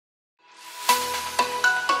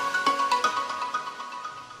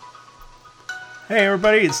Hey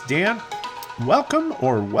everybody, it's Dan.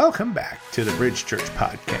 Welcome back to the Bridge Church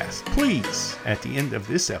Podcast. Please, at the end of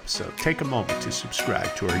this episode, take a moment to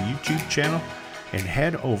subscribe to our YouTube channel and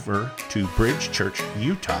head over to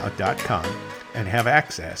bridgechurchutah.com and have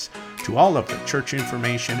access to all of the church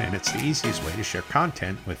information, and it's the easiest way to share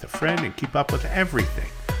content with a friend and keep up with everything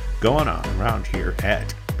going on around here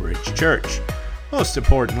at Bridge Church. Most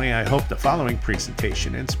importantly, I hope the following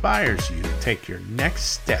presentation inspires you to take your next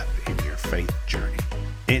step in your faith journey.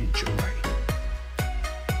 Enjoy.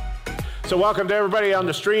 So welcome to everybody on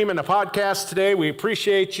the stream and the podcast today. We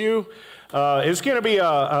appreciate you. It's going to be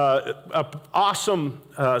a awesome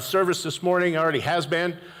service this morning. It already has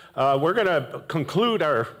been. We're going to conclude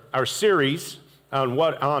our series on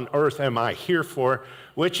what on earth am I here for,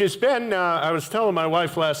 which has been, I was telling my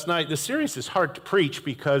wife last night, the series is hard to preach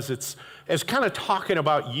because it's kind of talking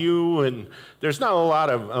about you, and there's not a lot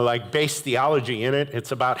of like base theology in it.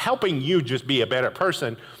 It's about helping you just be a better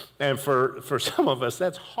person. And for some of us,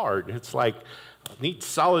 that's hard. It's like, I need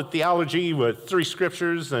solid theology with 3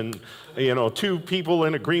 scriptures and, 2 people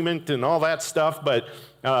in agreement and all that stuff. But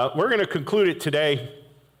we're going to conclude it today,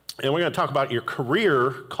 and we're going to talk about your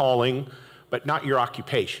career calling, but not your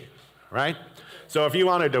occupation, right? So if you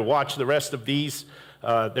wanted to watch the rest of these,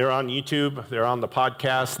 they're on YouTube, they're on the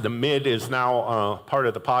podcast. The mid is now part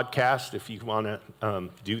of the podcast if you want to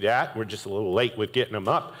do that. We're just a little late with getting them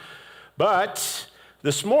up. But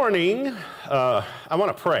this morning, I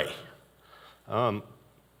want to pray.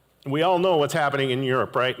 We all know what's happening in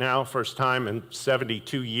Europe right now. First time in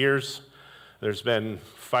 72 years. There's been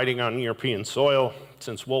fighting on European soil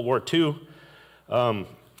since World War II. I'm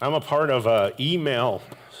a part of an email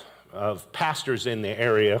of pastors in the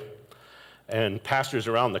area and pastors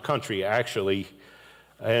around the country, actually.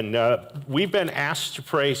 And we've been asked to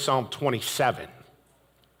pray Psalm 27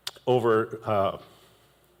 over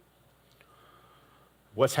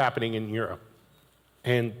what's happening in Europe.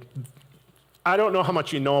 And I don't know how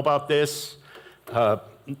much you know about this. I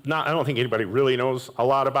don't think anybody really knows a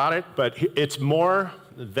lot about it, but it's more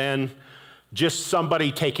than just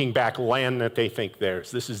somebody taking back land that they think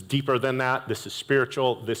theirs. This is deeper than that. This is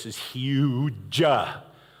spiritual. This is huge.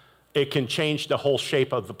 It can change the whole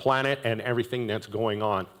shape of the planet and everything that's going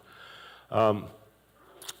on.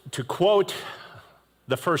 To quote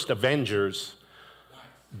the first Avengers,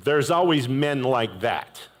 there's always men like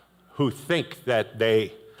that who think that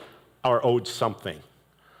they are owed something.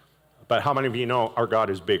 But how many of you know our God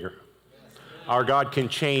is bigger? Our God can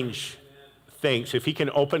change things. If he can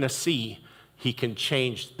open a sea, he can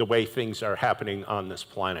change the way things are happening on this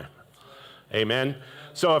planet. Amen.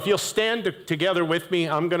 So if you'll stand together with me,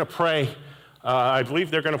 I'm going to pray. I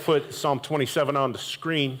believe they're going to put Psalm 27 on the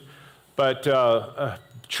screen. But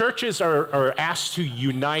churches are asked to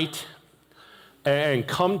unite and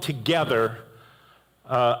come together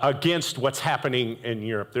against what's happening in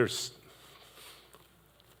Europe. There's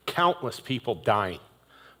countless people dying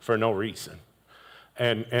for no reason.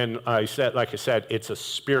 And like I said, it's a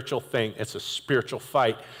spiritual thing. It's a spiritual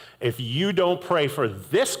fight. If you don't pray for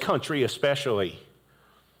this country especially,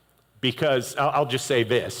 because I'll just say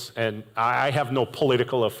this, and I have no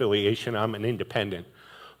political affiliation, I'm an independent,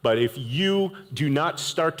 but if you do not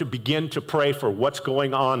start to begin to pray for what's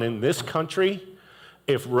going on in this country,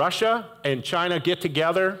 if Russia and China get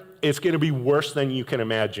together, it's going to be worse than you can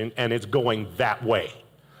imagine, and it's going that way.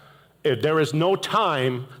 There is no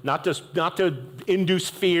time, not to induce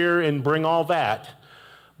fear and bring all that,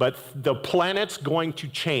 but the planet's going to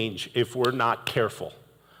change if we're not careful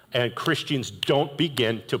and Christians don't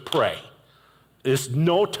begin to pray. There's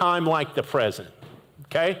no time like the present,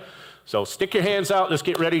 okay? So stick your hands out. Let's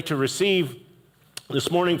get ready to receive this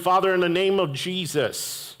morning. Father, in the name of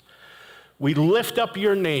Jesus, we lift up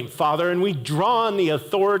your name, Father, and we draw on the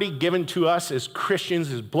authority given to us as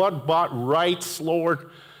Christians, as blood-bought rights, Lord.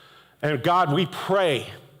 And God, we pray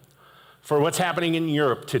for what's happening in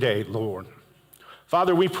Europe today, Lord.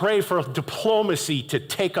 Father, we pray for diplomacy to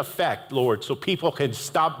take effect, Lord, so people can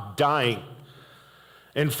stop dying.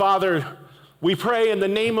 And Father, we pray in the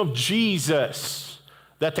name of Jesus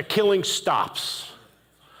that the killing stops.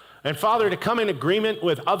 And Father, to come in agreement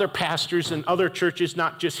with other pastors and other churches,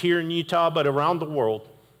 not just here in Utah, but around the world.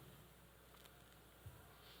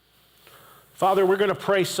 Father, we're going to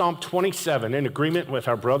pray Psalm 27 in agreement with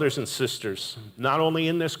our brothers and sisters, not only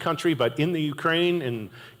in this country, but in the Ukraine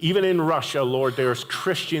and even in Russia, Lord. There's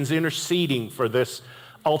Christians interceding for this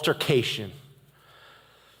altercation.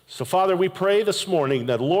 So, Father, we pray this morning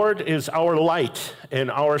that Lord is our light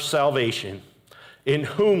and our salvation. In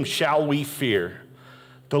whom shall we fear?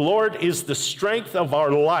 The Lord is the strength of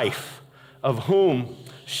our life. Of whom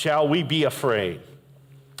shall we be afraid?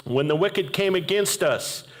 When the wicked came against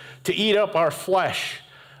us to eat up our flesh,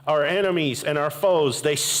 our enemies and our foes,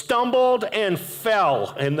 they stumbled and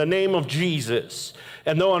fell in the name of Jesus.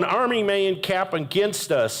 And though an army may encamp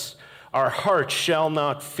against us, our hearts shall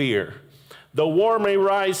not fear. Though war may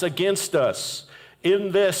rise against us,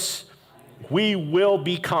 in this we will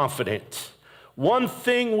be confident. One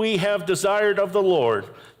thing we have desired of the Lord,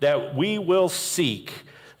 that we will seek,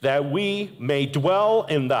 that we may dwell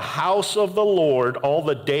in the house of the Lord all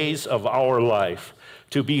the days of our life,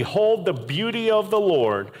 to behold the beauty of the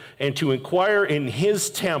Lord and to inquire in his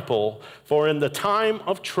temple. For in the time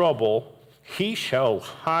of trouble he shall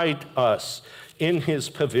hide us in his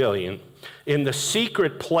pavilion. In the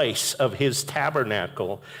secret place of his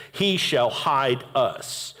tabernacle he shall hide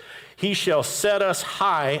us. He shall set us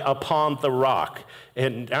high upon the rock.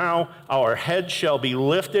 And now our head shall be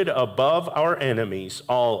lifted above our enemies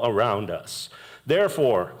all around us.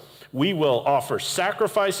 Therefore, we will offer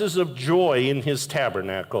sacrifices of joy in his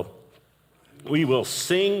tabernacle. We will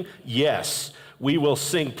sing, yes, we will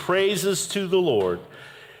sing praises to the Lord.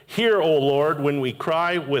 Hear, O Lord, when we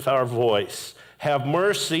cry with our voice. Have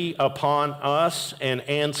mercy upon us and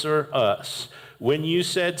answer us. When you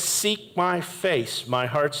said, seek my face, my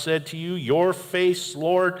heart said to you, your face,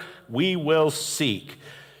 Lord, we will seek.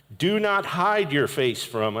 Do not hide your face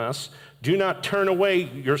from us. Do not turn away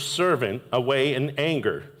your servant away in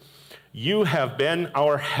anger. You have been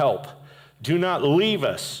our help. Do not leave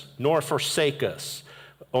us nor forsake us,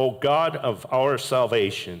 O God of our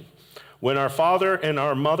salvation. When our father and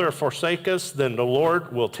our mother forsake us, then the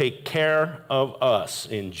Lord will take care of us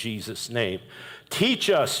in Jesus' name. Teach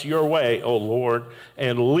us your way, O Lord,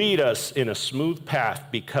 and lead us in a smooth path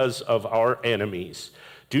because of our enemies.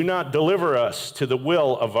 Do not deliver us to the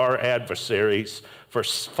will of our adversaries, for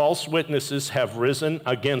false witnesses have risen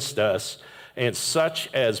against us, and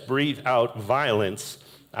such as breathe out violence.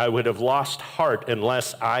 I would have lost heart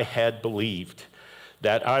unless I had believed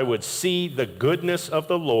that I would see the goodness of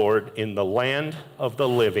the Lord in the land of the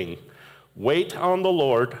living. Wait on the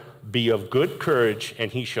Lord, be of good courage,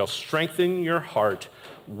 and he shall strengthen your heart.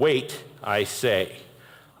 Wait, I say,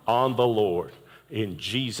 on the Lord. In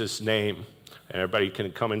Jesus' name. And everybody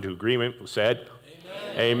can come into agreement who said,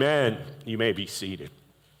 Amen. Amen. You may be seated.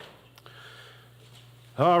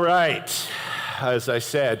 All right. As I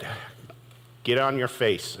said, get on your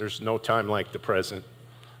face. There's no time like the present.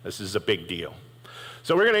 This is a big deal.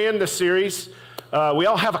 So we're going to end the series. We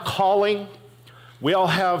all have a calling. We all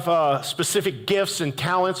have specific gifts and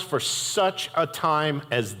talents for such a time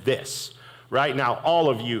as this. Right now, all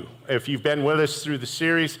of you, if you've been with us through the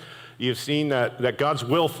series, you've seen that God's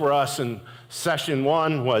will for us in session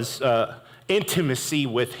 1 was intimacy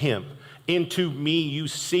with him. Into me you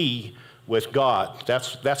see with God.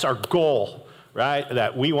 That's our goal, right?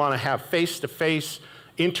 That we want to have face-to-face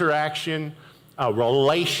interaction, a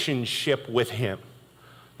relationship with him.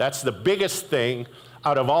 That's the biggest thing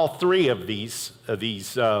out of all 3 of these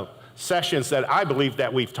sessions that I believe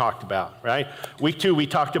that we've talked about, right? Week 2, we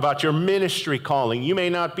talked about your ministry calling. You may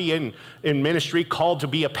not be in ministry called to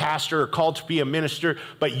be a pastor or called to be a minister,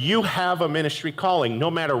 but you have a ministry calling no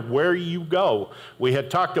matter where you go. We had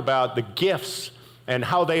talked about the gifts and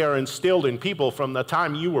how they are instilled in people from the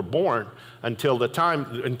time you were born until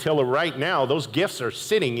right now. Those gifts are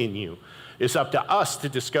sitting in you. It's up to us to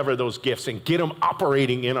discover those gifts and get them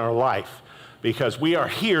operating in our life, because we are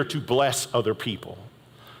here to bless other people.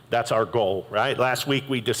 That's our goal, right? Last week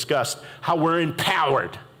we discussed how we're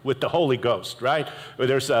empowered with the Holy Ghost, right?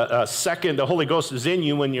 There's a second, the Holy Ghost is in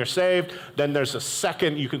you when you're saved. Then there's a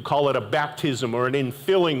second, you could call it a baptism or an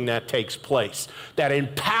infilling that takes place that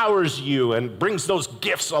empowers you and brings those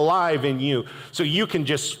gifts alive in you so you can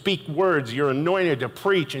just speak words. You're anointed to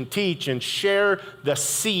preach and teach and share the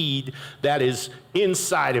seed that is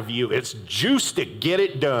inside of you. It's juice to get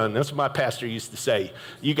it done. That's what my pastor used to say.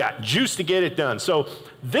 You got juice to get it done. So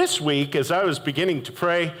this week, as I was beginning to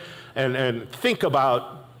pray and think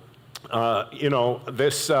about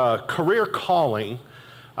this career calling,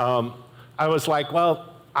 I was like,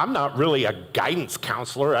 well, I'm not really a guidance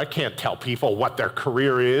counselor. I can't tell people what their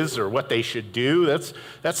career is or what they should do.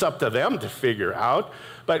 That's up to them to figure out.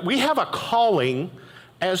 But we have a calling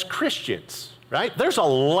as Christians, right? There's a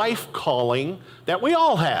life calling that we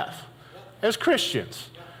all have as Christians,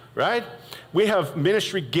 right? We have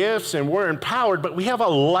ministry gifts and we're empowered, but we have a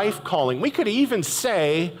life calling. We could even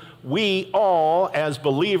say we all, as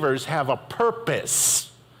believers, have a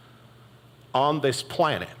purpose on this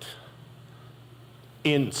planet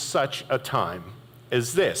in such a time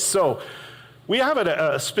as this. So we have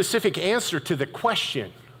a specific answer to the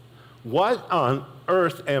question, what on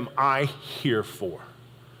earth am I here for?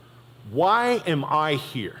 Why am I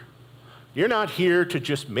here? You're not here to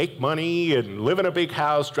just make money and live in a big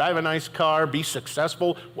house, drive a nice car, be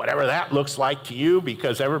successful, whatever that looks like to you,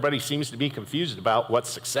 because everybody seems to be confused about what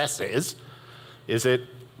success is. Is it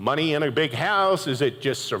money in a big house? Is it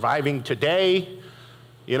just surviving today?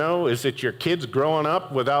 You know, is it your kids growing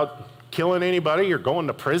up without killing anybody or going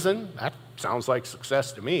to prison? That sounds like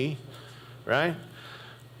success to me, right?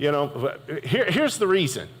 You know, here's the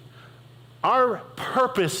reason. Our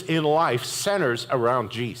purpose in life centers around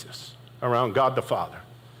Jesus, around God the Father.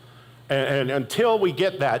 And until we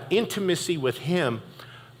get that intimacy with him,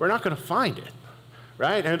 we're not going to find it,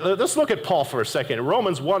 right? And let's look at Paul for a second.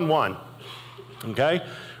 Romans 1:1, okay?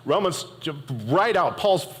 Romans, right out,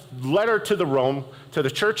 Paul's letter to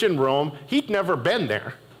the church in Rome. He'd never been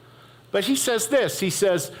there. But he says this, he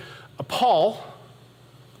says, Paul,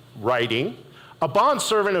 writing, a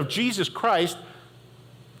bondservant of Jesus Christ,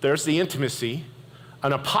 there's the intimacy,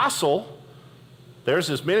 an apostle, there's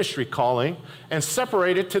his ministry calling, and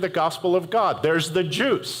separated to the gospel of God. There's the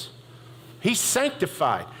juice. He's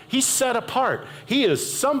sanctified. He's set apart. He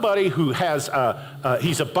is somebody who has,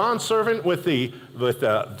 he's a bondservant with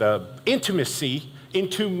the intimacy.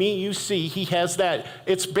 Into me you see, he has that.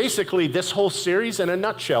 It's basically this whole series in a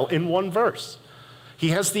nutshell in one verse. He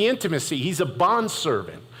has the intimacy. He's a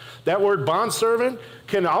bondservant. That word bondservant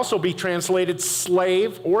can also be translated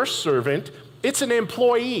slave or servant. It's an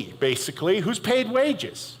employee, basically, who's paid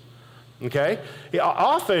wages, okay?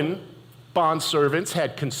 Often, bondservants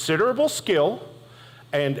had considerable skill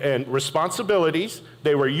and responsibilities.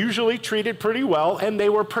 They were usually treated pretty well, and they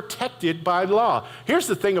were protected by law. Here's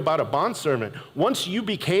the thing about a bondservant. Once you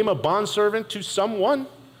became a bondservant to someone,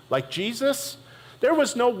 like Jesus, there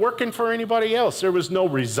was no working for anybody else. There was no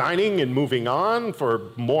resigning and moving on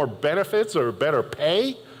for more benefits or better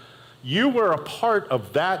pay. You were a part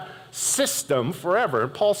of that system forever.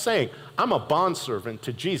 And Paul's saying, I'm a bondservant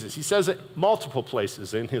to Jesus. He says it multiple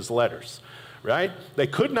places in his letters, right? They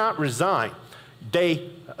could not resign.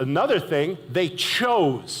 Another thing, they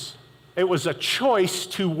chose. It was a choice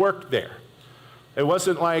to work there. It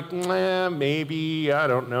wasn't like, maybe, I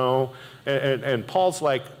don't know. And Paul's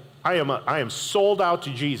like, I am sold out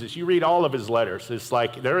to Jesus. You read all of his letters. It's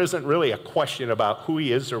like there isn't really a question about who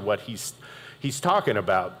he is or what he's talking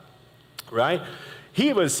about, right?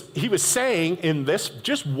 He was saying in this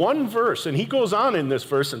just one verse, and he goes on in this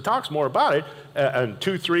verse and talks more about it, and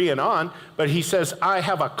 2, 3, and on, but he says, I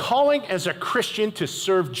have a calling as a Christian to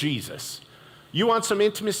serve Jesus. You want some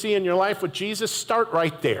intimacy in your life with Jesus? Start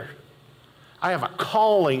right there. I have a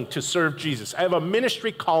calling to serve Jesus. I have a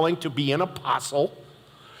ministry calling to be an apostle.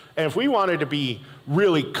 And if we wanted to be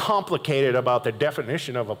really complicated about the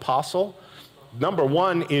definition of apostle, number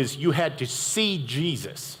one is you had to see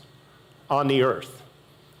Jesus on the earth,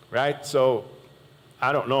 right? So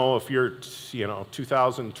I don't know if you're,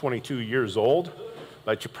 2022 years old,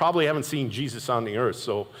 but you probably haven't seen Jesus on the earth.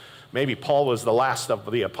 So maybe Paul was the last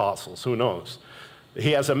of the apostles. Who knows?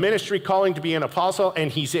 He has a ministry calling to be an apostle,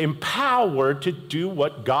 and he's empowered to do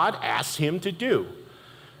what God asks him to do.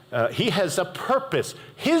 He has a purpose.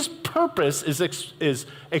 His purpose is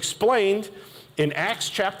explained in Acts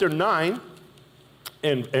chapter 9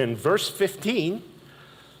 and verse 15.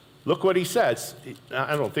 Look what he says.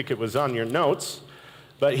 I don't think it was on your notes,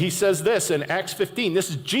 but he says this in Acts 15. This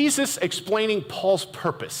is Jesus explaining Paul's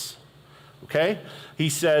purpose, okay? He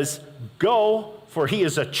says, go, for he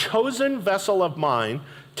is a chosen vessel of mine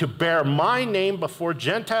to bear my name before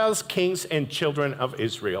Gentiles, kings, and children of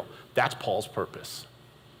Israel. That's Paul's purpose.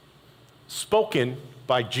 Spoken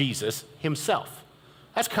by Jesus himself.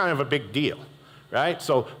 That's kind of a big deal, right?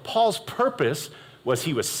 So Paul's purpose was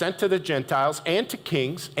he was sent to the Gentiles and to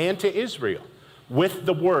kings and to Israel with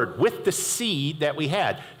the word, with the seed that we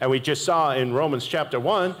had. And we just saw in Romans chapter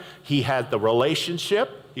 1, he had the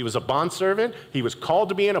relationship. He was a bondservant. He was called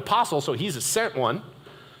to be an apostle, so he's a sent one,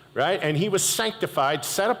 right? And he was sanctified,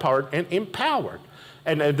 set apart, and empowered.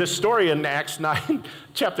 And this story in Acts 9,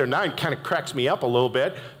 chapter 9 kind of cracks me up a little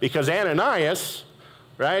bit because Ananias,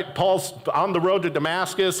 right? Paul's on the road to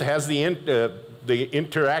Damascus, has the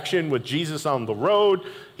interaction with Jesus on the road.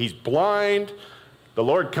 He's blind. The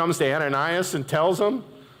Lord comes to Ananias and tells him,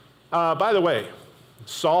 by the way,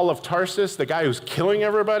 Saul of Tarsus, the guy who's killing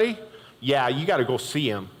everybody, yeah, you got to go see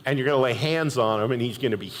him, and you're going to lay hands on him, and he's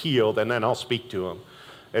going to be healed, and then I'll speak to him.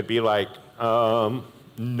 It'd be like,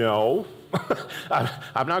 no.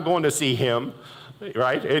 I'm not going to see him,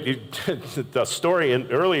 right? The story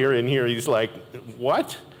earlier in here, he's like,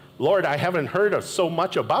 what? Lord, I haven't heard of so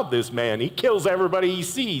much about this man. He kills everybody he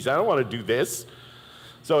sees. I don't want to do this.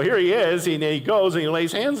 So here he is, and he goes and he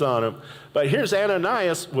lays hands on him. But here's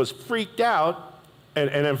Ananias was freaked out, And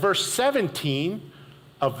in verse 17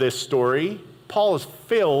 of this story, Paul is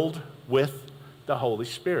filled with the Holy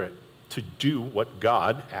Spirit to do what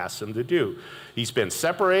God asks him to do. He's been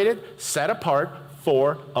separated, set apart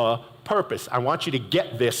for a purpose. I want you to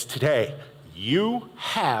get this today. You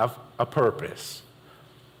have a purpose.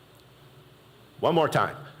 One more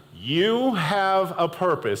time. You have a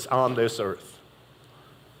purpose on this earth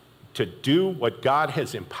to do what God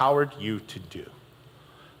has empowered you to do.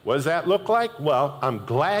 What does that look like? Well, I'm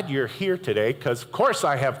glad you're here today because, of course,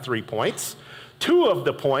 I have 3 points. 2 of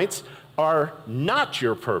the points are not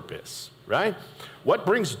your purpose, right? What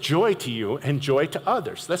brings joy to you and joy to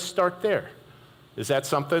others? Let's start there. Is that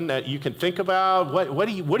something that you can think about? What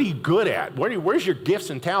are you good at? Where's your gifts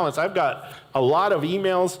and talents? I've got a lot of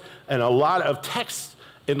emails and a lot of texts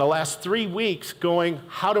in the last 3 weeks going,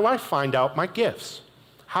 how do I find out my gifts?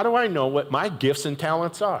 How do I know what my gifts and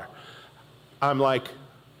talents are? I'm like,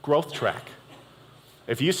 Growth Track.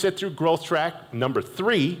 If you sit through Growth Track number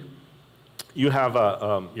 3, you have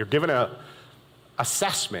you're given a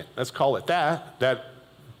assessment, let's call it that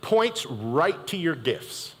points right to your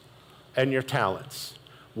gifts and your talents.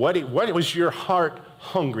 What was your heart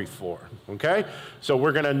hungry for? Okay? So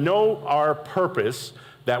we're going to know our purpose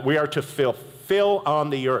that we are to fulfill on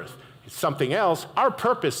the earth. Something else, our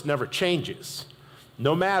purpose never changes,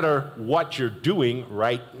 no matter what you're doing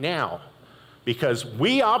right now. Because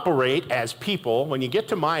we operate as people, when you get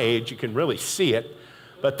to my age, you can really see it,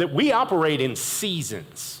 but that we operate in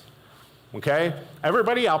seasons, okay?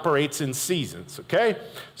 Everybody operates in seasons, okay?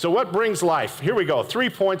 So what brings life? Here we go,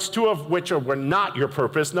 3 points, 2 of which were not your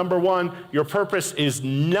purpose. Number 1, your purpose is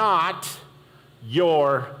not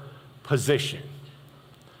your position,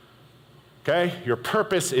 okay? Your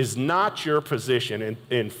purpose is not your position.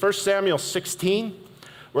 In 1 Samuel 16,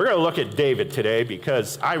 we're going to look at David today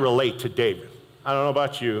because I relate to David. I don't know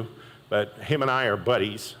about you, but him and I are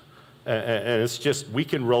buddies. And it's just, we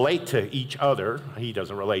can relate to each other. He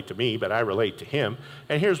doesn't relate to me, but I relate to him.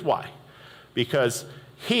 And here's why. Because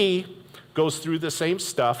he goes through the same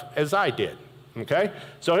stuff as I did. Okay?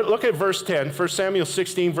 So look at verse 10. 1 Samuel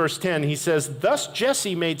 16, verse 10. He says, thus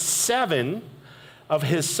Jesse made 7 of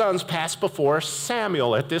his sons pass before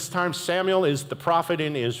Samuel. At this time, Samuel is the prophet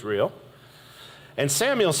in Israel. And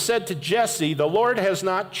Samuel said to Jesse, the Lord has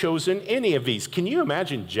not chosen any of these. Can you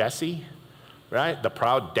imagine Jesse, right? The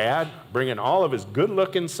proud dad bringing all of his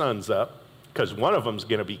good-looking sons up because one of them's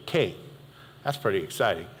going to be king. That's pretty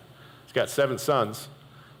exciting. He's got 7 sons.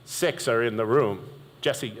 6 are in the room.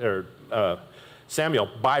 Samuel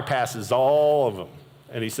bypasses all of them.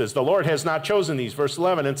 And he says, the Lord has not chosen these. Verse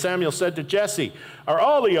 11, and Samuel said to Jesse, are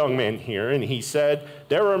all the young men here? And he said,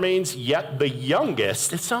 there remains yet the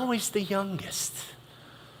youngest. It's always the youngest.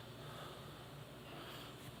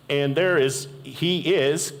 And he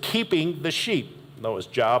is keeping the sheep.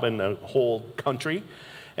 Lowest job in the whole country.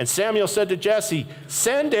 And Samuel said to Jesse,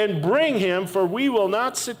 send and bring him, for we will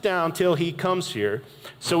not sit down till he comes here.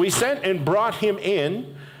 So he sent and brought him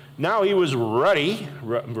in. Now he was ruddy.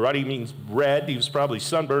 Ruddy means red. He was probably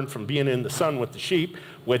sunburned from being in the sun with the sheep.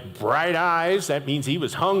 With bright eyes, that means he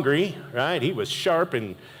was hungry, right? He was sharp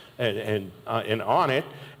and on it.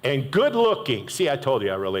 And good looking. See, I told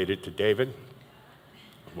you I related to David.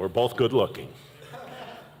 We're both good looking.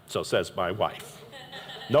 So says my wife.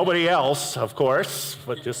 Nobody else, of course,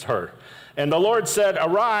 but just her. And the Lord said,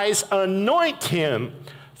 arise, anoint him,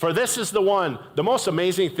 for this is the one. The most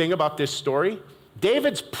amazing thing about this story,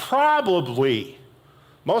 David's probably,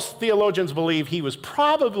 most theologians believe he was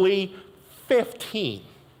probably 15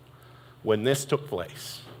 when this took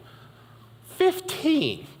place.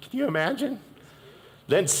 15, can you imagine?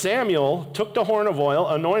 Then Samuel took the horn of oil,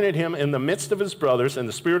 anointed him in the midst of his brothers, and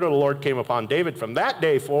the Spirit of the Lord came upon David from that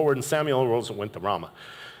day forward, and Samuel arose and went to Ramah.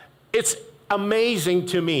 It's amazing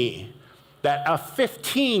to me that a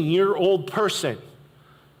 15-year-old person,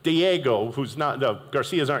 Diego, who's not, the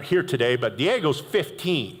Garcias aren't here today, but Diego's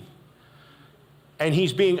 15, and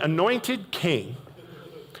he's being anointed king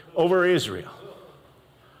over Israel.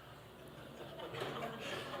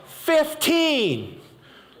 15!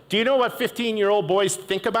 Do you know what 15-year-old boys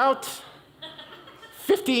think about?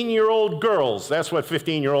 15-year-old girls, that's what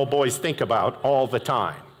 15-year-old boys think about all the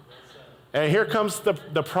time. And here comes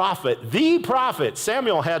the prophet.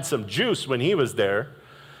 Samuel had some juice when he was there.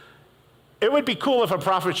 It would be cool if a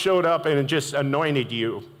prophet showed up and just anointed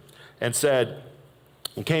you and said,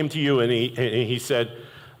 and came to you and he said,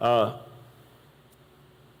 you're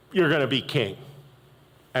going to be king,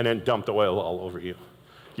 and then dumped oil all over you.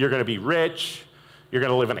 You're going to be rich. You're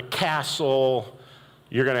going to live in a castle.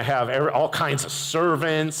 You're going to have all kinds of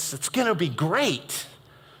servants. It's going to be great.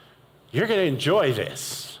 You're going to enjoy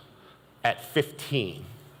this. at 15.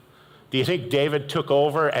 Do you think David took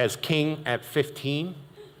over as king at 15?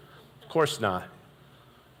 Of course not.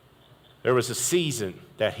 There was a season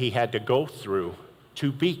that he had to go through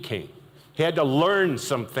to be king. He had to learn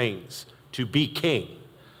some things to be king,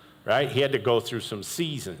 right? He had to go through some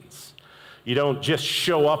seasons. You don't just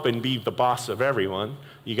show up and be the boss of everyone.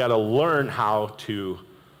 You got to learn how to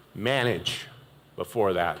manage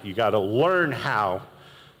before that. You got to learn how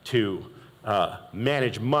to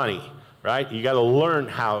manage money, right? You got to learn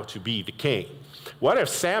how to be the king. What if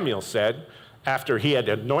Samuel said, after he had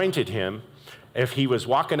anointed him, if he was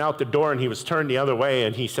walking out the door and he was turned the other way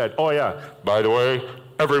and he said, oh yeah, by the way,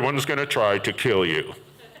 everyone's going to try to kill you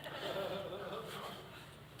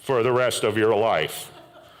for the rest of your life.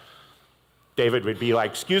 David would be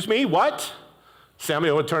like, excuse me, what?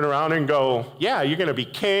 Samuel would turn around and go, yeah, you're going to be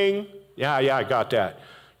king. Yeah, I got that.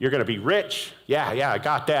 You're going to be rich. Yeah, I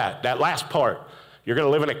got that. That last part. You're going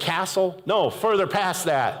to live in a castle? No, further past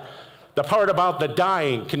that. The part about the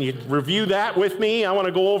dying, can you review that with me? I want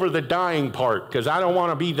to go over the dying part because I don't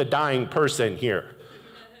want to be the dying person here.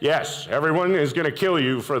 Yes, everyone is going to kill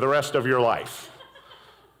you for the rest of your life.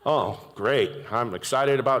 Oh, great. I'm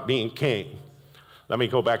excited about being king. Let me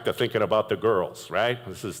go back to thinking about the girls, right?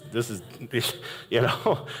 This is you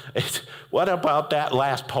know, what about that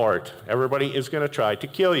last part? Everybody is going to try to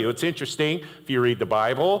kill you. It's interesting, if you read the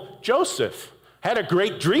Bible, Joseph had a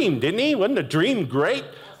great dream, didn't he? Wasn't the dream great?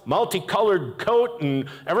 Multicolored coat, and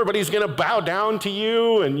everybody's going to bow down to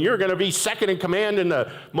you, and you're going to be second in command in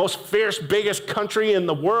the most fierce, biggest country in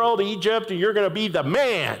the world, Egypt, and you're going to be the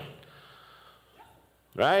man,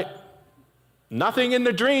 right? Nothing in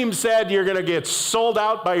the dream said you're going to get sold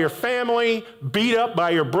out by your family, beat up by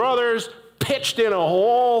your brothers, pitched in a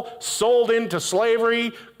hole, sold into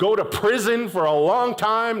slavery, go to prison for a long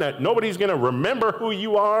time that nobody's going to remember who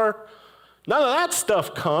you are. None of that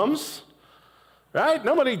stuff comes. Right?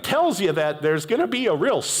 Nobody tells you that there's going to be a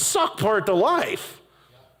real suck part to life.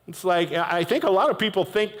 It's like, I think a lot of people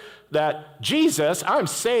think that Jesus, I'm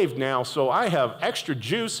saved now, so I have extra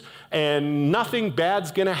juice and nothing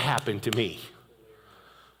bad's going to happen to me.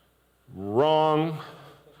 Wrong.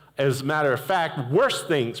 As a matter of fact, worse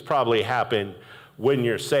things probably happen when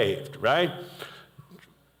you're saved, right?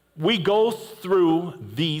 We go through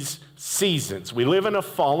these seasons. We live in a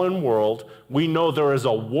fallen world. We know there is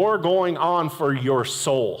a war going on for your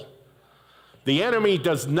soul. The enemy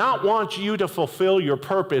does not want you to fulfill your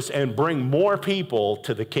purpose and bring more people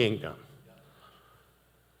to the kingdom.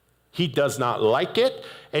 He does not like it,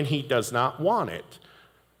 and he does not want it.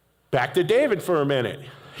 Back to David for a minute.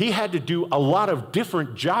 He had to do a lot of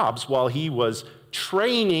different jobs while he was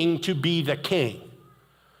training to be the king.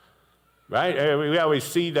 Right? We always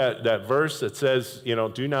see that verse that says, you know,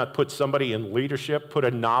 do not put somebody in leadership, put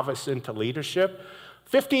a novice into leadership.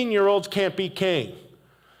 15-year-olds can't be king.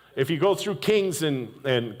 If you go through Kings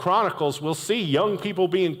and Chronicles, we'll see young people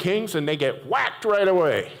being kings and they get whacked right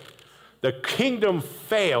away. The kingdom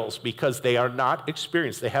fails because they are not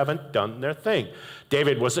experienced. They haven't done their thing.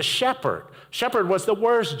 David was a shepherd. Shepherd was the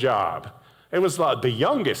worst job. It was the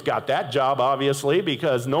youngest got that job, obviously,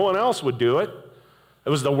 because no one else would do it. It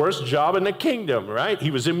was the worst job in the kingdom, right? He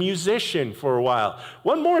was a musician for a while.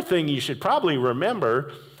 One more thing you should probably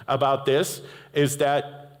remember about this is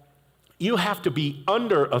that you have to be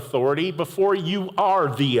under authority before you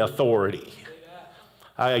are the authority.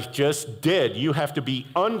 I just did. You have to be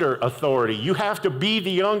under authority. You have to be the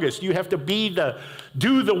youngest. You have to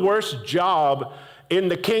do the worst job in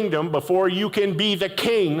the kingdom before you can be the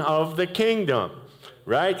king of the kingdom.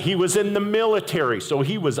 Right? He was in the military, so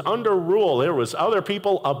he was under rule. There was other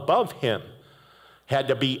people above him. Had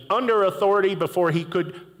to be under authority before he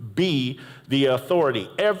could be the authority.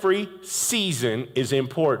 Every season is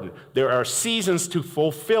important. There are seasons to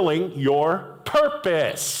fulfilling your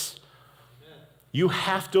purpose. You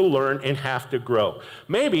have to learn and have to grow.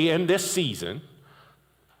 Maybe in this season,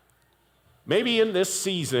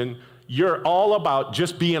 you're all about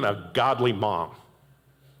just being a godly mom.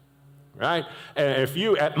 Right? And if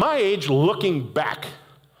you, at my age, looking back,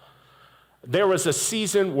 there was a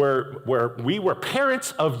season where we were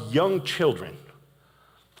parents of young children,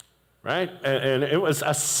 right? And it was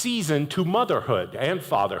a season to motherhood and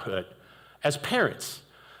fatherhood as parents.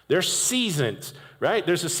 There's seasons, right?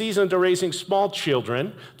 There's a season to raising small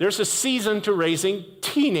children. There's a season to raising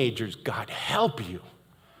teenagers. God help you,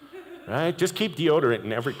 right? Just keep deodorant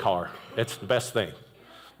in every car. It's the best thing.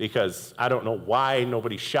 Because I don't know why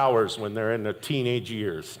nobody showers when they're in their teenage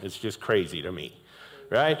years. It's just crazy to me,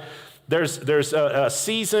 right? There's a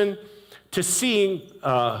season to seeing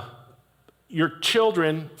your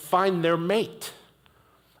children find their mate.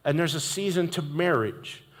 And there's a season to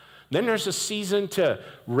marriage. Then there's a season to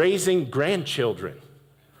raising grandchildren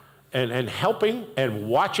and helping and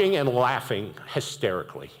watching and laughing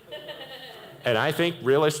hysterically. And I think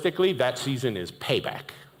realistically, that season is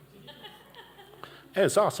payback. And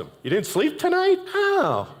it's awesome. You didn't sleep tonight?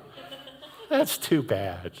 Oh, that's too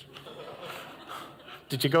bad.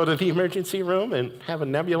 Did you go to the emergency room and have a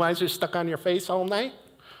nebulizer stuck on your face all night?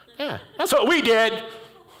 Yeah, that's what we did.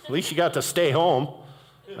 At least you got to stay home,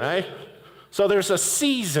 right? So there's a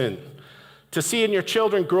season to seeing your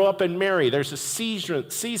children grow up and marry. There's a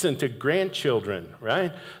season to grandchildren,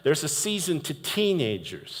 right? There's a season to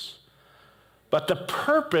teenagers. But the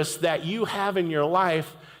purpose that you have in your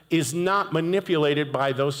life is not manipulated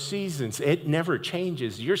by those seasons. It never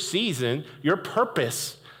changes. Your season, your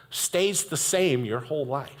purpose stays the same your whole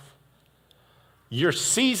life. Your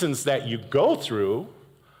seasons that you go through,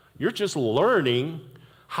 you're just learning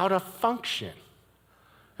how to function.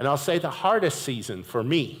 And I'll say the hardest season for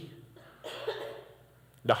me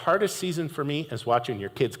is watching your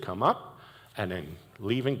kids come up and then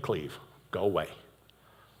leave and cleave, go away.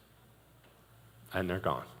 And they're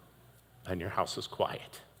gone. And your house is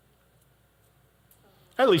quiet.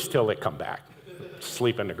 At least till they come back,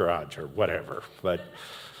 sleep in the garage or whatever. But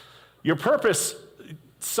your purpose,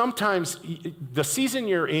 sometimes the season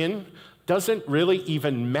you're in doesn't really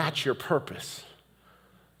even match your purpose.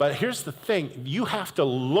 But here's the thing, you have to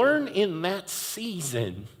learn in that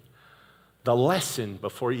season the lesson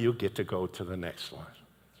before you get to go to the next one.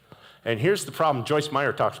 And here's the problem, Joyce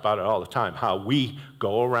Meyer talks about it all the time, how we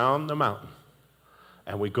go around the mountain,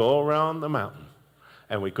 and we go around the mountain,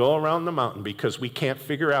 and we go around the mountain because we can't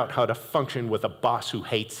figure out how to function with a boss who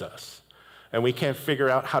hates us. And we can't figure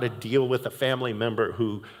out how to deal with a family member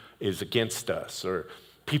who is against us, or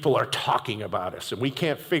people are talking about us. And we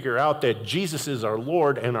can't figure out that Jesus is our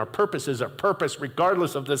Lord and our purpose is our purpose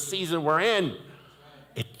regardless of the season we're in.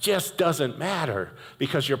 It just doesn't matter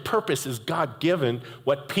because your purpose is God-given.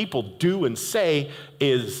 What people do and say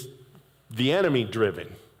is the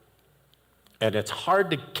enemy-driven. And it's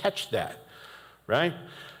hard to catch that, right?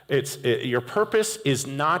 Your purpose is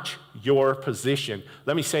not your position.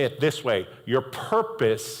 Let me say it this way. Your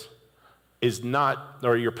purpose is not,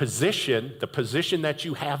 or your position, the position that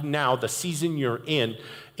you have now, the season you're in,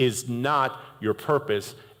 is not your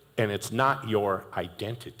purpose, and it's not your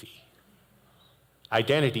identity.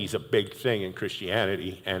 Identity is a big thing in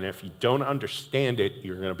Christianity, and if you don't understand it,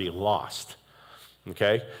 you're going to be lost,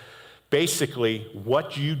 okay? Basically,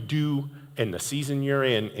 what you do in the season you're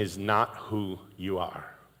in is not who you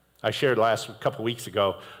are. I shared a couple weeks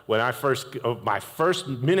ago when my first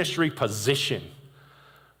ministry position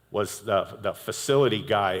was the facility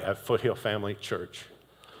guy at Foothill Family Church.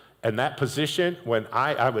 And that position, when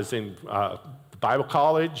I was in Bible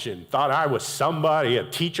college and thought I was somebody, a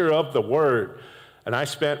teacher of the word, and I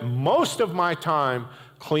spent most of my time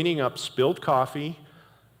cleaning up spilled coffee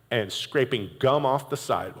and scraping gum off the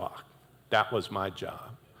sidewalk. That was my job.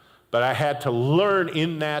 But I had to learn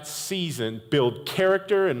in that season, build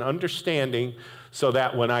character and understanding so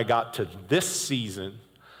that when I got to this season,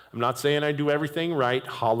 I'm not saying I do everything right,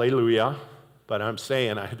 hallelujah, but I'm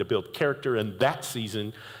saying I had to build character in that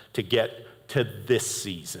season to get to this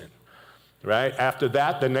season, right? After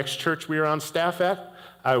that, the next church we were on staff at,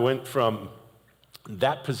 I went from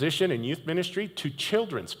that position in youth ministry to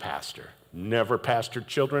children's pastor. Never pastored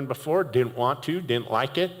children before, didn't want to, didn't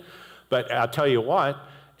like it, but I'll tell you what,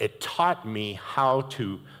 it taught me how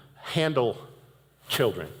to handle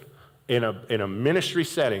children in a ministry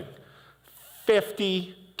setting.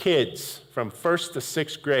 50 kids from 1st to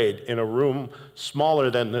 6th grade in a room smaller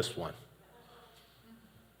than this one.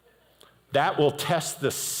 That will test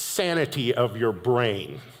the sanity of your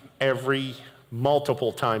brain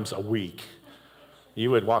multiple times a week. You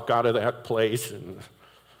would walk out of that place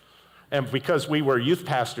and because we were youth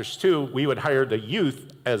pastors too, we would hire the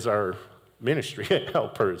youth as our ministry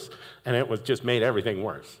helpers, and it just made everything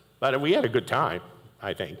worse. But we had a good time,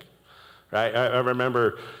 I think, right? I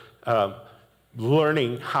remember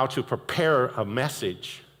learning how to prepare a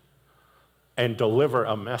message and deliver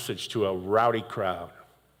a message to a rowdy crowd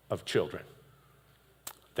of children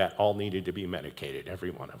that all needed to be medicated, every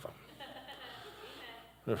one of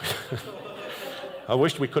them. I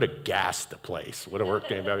wish we could have gassed the place. Would have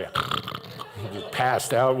worked.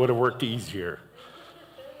 Passed out would have worked easier.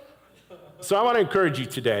 So I want to encourage you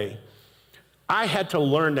today. I had to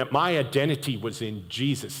learn that my identity was in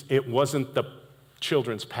Jesus. It wasn't the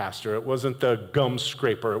children's pastor. It wasn't the gum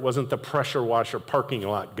scraper. It wasn't the pressure washer parking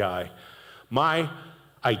lot guy. My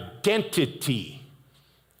identity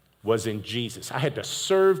was in Jesus. I had to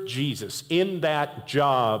serve Jesus in that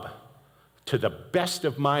job to the best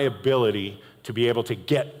of my ability to be able to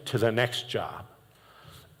get to the next job.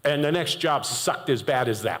 And the next job sucked as bad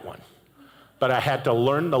as that one. But I had to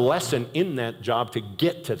learn the lesson in that job to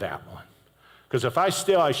get to that one. Because if I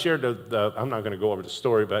shared I'm not going to go over the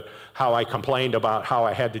story, but how I complained about how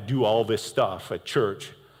I had to do all this stuff at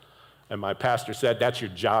church. And my pastor said, that's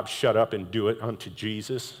your job, shut up and do it unto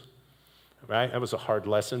Jesus. Right? That was a hard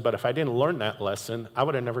lesson. But if I didn't learn that lesson, I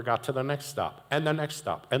would have never got to the next stop, and the next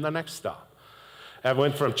stop, and the next stop. I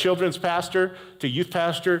went from children's pastor to youth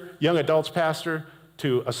pastor, young adults pastor,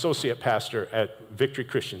 to associate pastor at Victory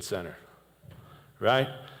Christian Center. Right?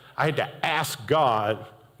 I had to ask God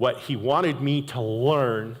what he wanted me to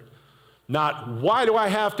learn, not why do I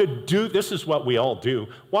have to do, this is what we all do.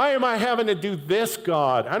 Why am I having to do this,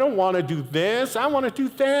 God? I don't want to do this, I want to do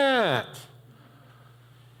that.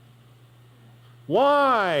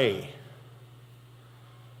 Why?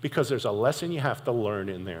 Because there's a lesson you have to learn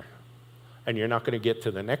in there. And you're not going to get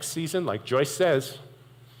to the next season, like Joyce says,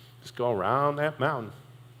 just go around that mountain.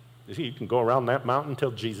 You can go around that mountain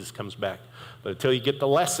until Jesus comes back. But until you get the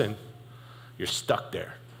lesson, you're stuck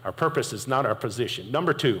there. Our purpose is not our position.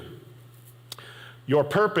 Number 2, your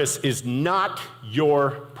purpose is not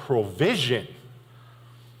your provision.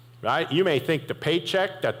 Right? You may think the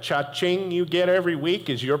paycheck, the cha-ching you get every week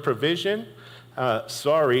is your provision.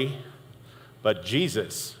 Sorry, but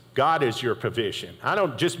Jesus, God is your provision. I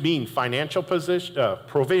don't just mean financial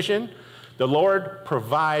provision. The Lord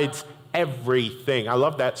provides everything. I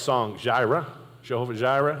love that song, Jireh, Jehovah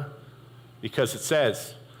Jireh, because it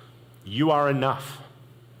says, you are enough.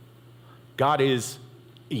 God is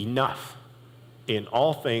enough in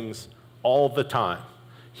all things, all the time.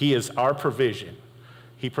 He is our provision.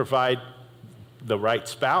 He provides the right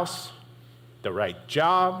spouse, the right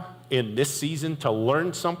job in this season to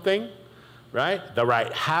learn something, right? The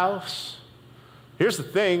right house. Here's the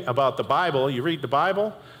thing about the Bible. You read the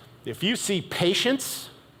Bible, if you see patience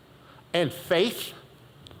and faith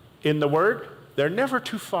in the Word, they're never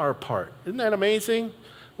too far apart. Isn't that amazing?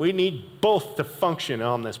 We need both to function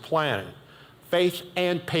on this planet. Faith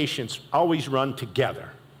and patience always run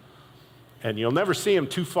together. And you'll never see them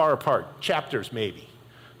too far apart, chapters maybe,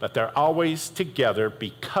 but they're always together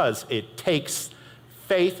because it takes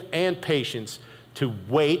faith and patience to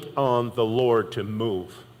wait on the Lord to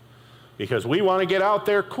move. Because we want to get out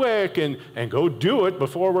there quick and go do it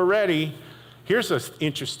before we're ready. Here's an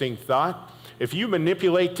interesting thought. If you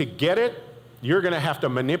manipulate to get it, you're going to have to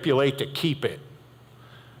manipulate to keep it.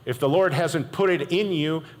 If the Lord hasn't put it in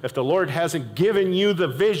you, if the Lord hasn't given you the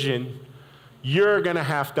vision, you're going to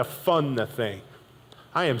have to fund the thing.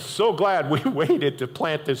 I am so glad we waited to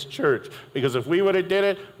plant this church, because if we would have did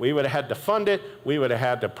it, we would have had to fund it, we would have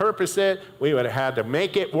had to purpose it, we would have had to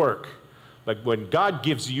make it work. But when God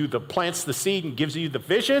gives you plants the seed and gives you the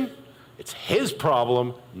vision, it's his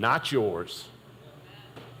problem, not yours.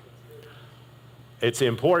 It's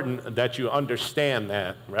important that you understand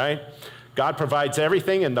that, right? God provides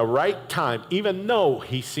everything in the right time, even though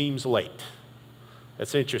he seems late.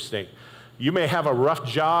 That's interesting. You may have a rough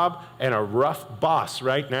job and a rough boss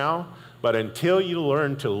right now, but until you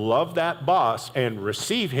learn to love that boss and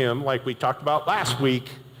receive him, like we talked about last week,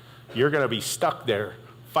 you're going to be stuck there,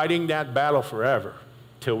 fighting that battle forever,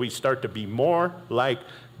 till we start to be more like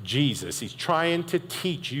Jesus. He's trying to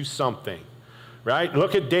teach you something, right?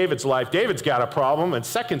 Look at David's life. David's got a problem in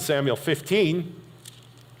 2 Samuel 15.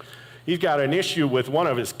 He's got an issue with one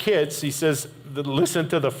of his kids. He says, listen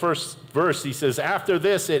to the first verse. He says, after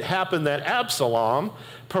this, it happened that Absalom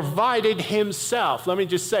provided himself. Let me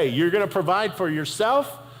just say, you're going to provide for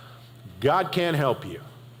yourself? God can't help you.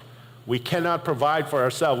 We cannot provide for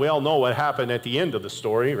ourselves. We all know what happened at the end of the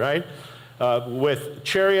story, right? With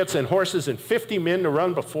chariots and horses and 50 men to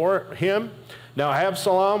run before him. Now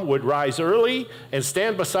Absalom would rise early and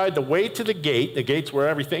stand beside the way to the gates where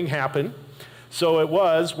everything happened. So it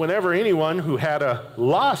was whenever anyone who had a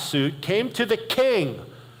lawsuit came to the king,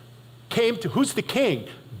 who's the king?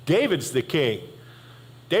 David's the king.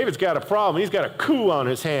 David's got a problem. He's got a coup on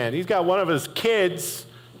his hand. He's got one of his kids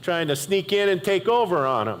trying to sneak in and take over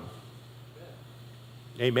on him.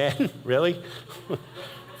 Amen? Really?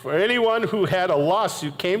 For anyone who had a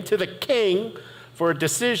lawsuit came to the king for a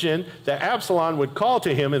decision, that Absalom would call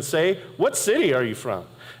to him and say, what city are you from?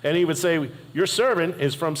 And he would say, your servant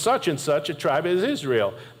is from such and such a tribe as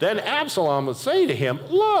Israel. Then Absalom would say to him,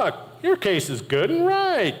 look, your case is good and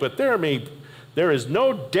right, but there is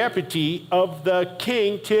no deputy of the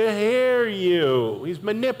king to hear you. He's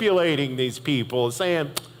manipulating these people, saying,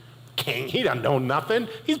 king, he doesn't know nothing.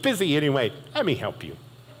 He's busy anyway. Let me help you,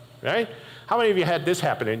 right? How many of you had this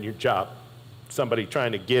happen in your job? Somebody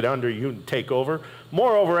trying to get under you and take over.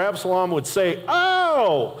 Moreover, Absalom would say,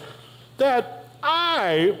 oh, that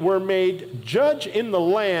I were made judge in the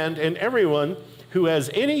land, and everyone who has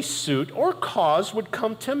any suit or cause would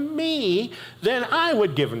come to me, then I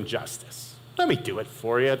would give him justice. Let me do it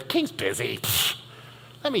for you. The king's busy.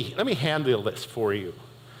 Let me handle this for you.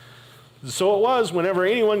 So it was whenever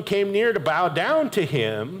anyone came near to bow down to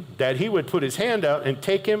him that he would put his hand out and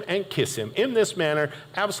take him and kiss him. In this manner,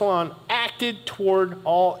 Absalom acted toward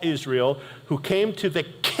all Israel who came to the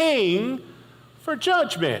king for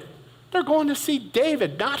judgment. They're going to see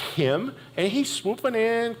David, not him. And he's swooping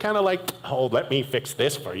in, kind of like, oh, let me fix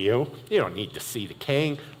this for you. You don't need to see the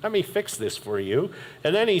king. Let me fix this for you.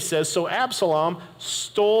 And then he says, so Absalom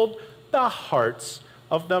stole the hearts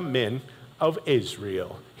of the men of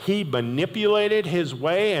Israel. He manipulated his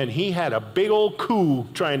way, and he had a big old coup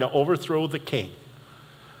trying to overthrow the king.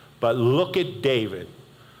 But look at David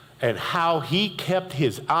and how he kept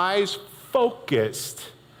his eyes focused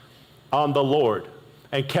on the Lord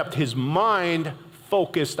and kept his mind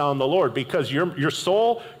focused on the Lord, because your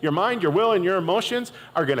soul, your mind, your will, and your emotions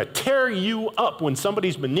are going to tear you up when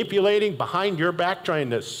somebody's manipulating behind your back trying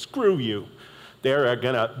to screw you.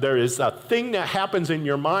 There is a thing that happens in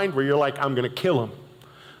your mind where you're like, I'm going to kill him.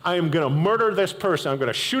 I am going to murder this person. I'm going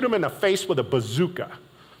to shoot him in the face with a bazooka,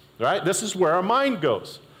 right? This is where our mind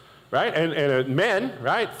goes, right? And men,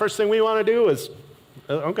 right? First thing we want to do is,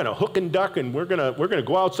 I'm going to hook and duck, and we're going to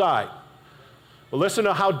go outside. Well, listen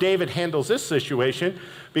to how David handles this situation,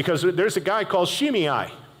 because there's a guy called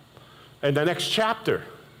Shimei in the next chapter,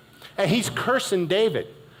 and he's cursing David.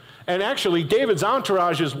 And actually, David's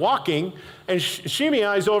entourage is walking, and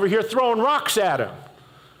Shimei's over here throwing rocks at him,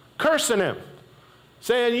 cursing him,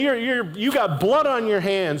 saying, you got blood on your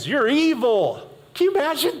hands. You're evil. Can you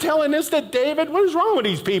imagine telling this to David? What is wrong with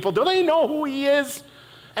these people? Do they know who he is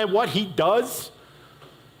and what he does?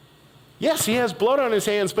 Yes, he has blood on his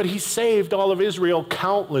hands, but he saved all of Israel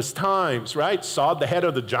countless times, right? Sawed the head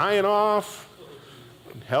of the giant off,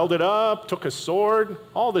 held it up, took a sword,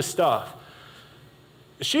 all this stuff.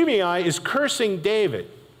 Shimei is cursing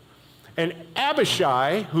David. And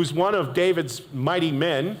Abishai, who's one of David's mighty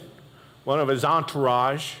men, one of his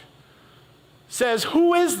entourage, says,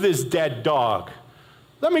 who is this dead dog?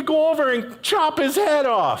 Let me go over and chop his head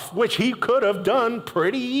off, which he could have done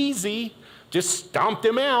pretty easy, just stomped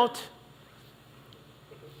him out.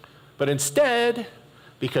 But instead,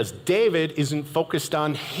 because David isn't focused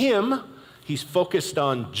on him, he's focused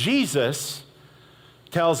on Jesus,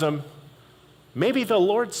 tells him, maybe the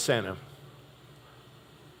Lord sent him.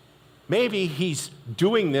 Maybe he's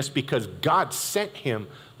doing this because God sent him.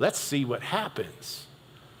 Let's see what happens.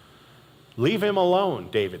 Leave him alone,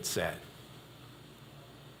 David said.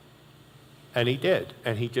 And he did.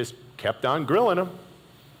 And he just kept on grilling him.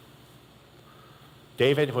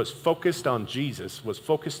 David was focused on Jesus, was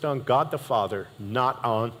focused on God the Father, not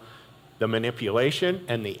on the manipulation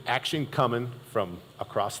and the action coming from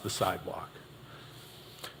across the sidewalk.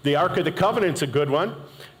 The Ark of the Covenant's a good one.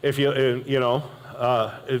 If the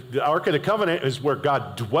Ark of the Covenant is where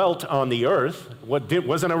God dwelt on the earth.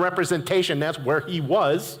 Wasn't a representation, that's where he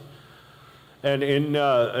was. And in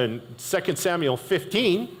 2 Samuel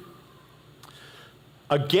 15,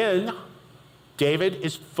 again, David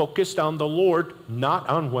is focused on the Lord, not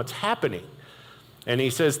on what's happening. And he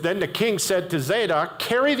says, then the king said to Zadok,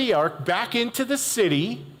 carry the ark back into the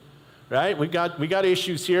city. Right? We got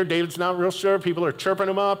issues here. David's not real sure. People are chirping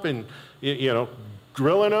him up and,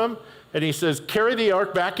 grilling him. And he says, carry the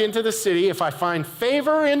ark back into the city if I find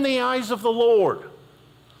favor in the eyes of the Lord.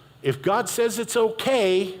 If God says it's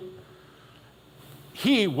okay,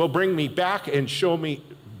 he will bring me back and show me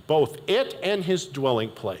both it and his dwelling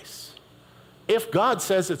place. If God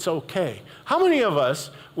says it's okay. How many of us,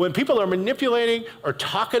 when people are manipulating or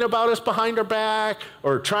talking about us behind our back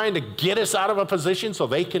or trying to get us out of a position so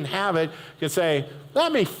they can have it, can say,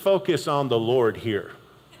 let me focus on the Lord here,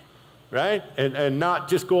 right? And not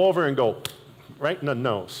just go over and go right in the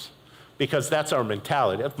nose, because that's our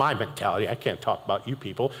mentality. That's my mentality. I can't talk about you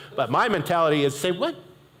people, but my mentality is say, what?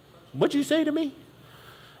 What'd you say to me?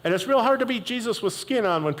 And it's real hard to be Jesus with skin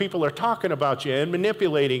on when people are talking about you and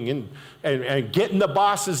manipulating and getting the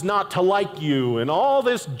bosses not to like you and all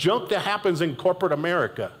this junk that happens in corporate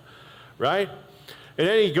America, right? And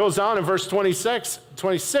then he goes on in verse 26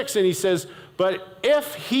 and he says, but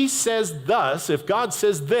if he says thus, if God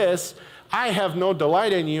says this, I have no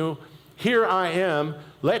delight in you, here I am,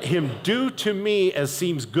 let him do to me as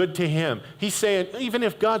seems good to him. He's saying, even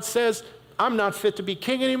if God says, I'm not fit to be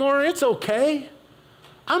king anymore, it's okay.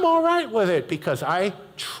 I'm all right with it because I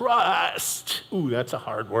trust. Ooh, that's a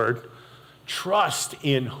hard word. Trust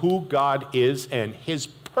in who God is and his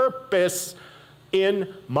purpose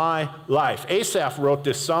in my life. Asaph wrote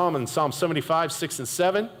this psalm in Psalm 75, 6 and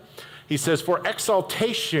 7. He says, for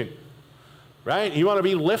exaltation, right? You want to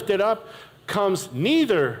be lifted up, comes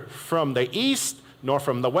neither from the east, nor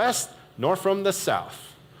from the west, nor from the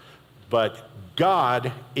south. But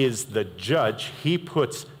God is the judge. He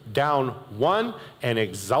puts down one and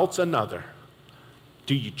exalts another.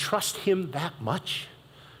 Do you trust him that much?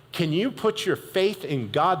 Can you put your faith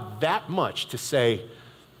in God that much to say,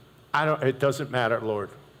 it doesn't matter, Lord.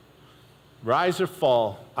 Rise or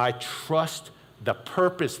fall, I trust the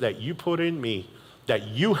purpose that you put in me, that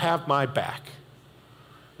you have my back.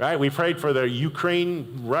 Right? We prayed for the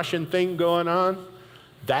Ukraine-Russian thing going on.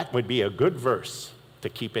 That would be a good verse to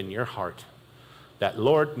keep in your heart. That,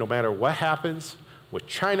 Lord, no matter what happens with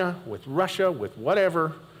China, with Russia, with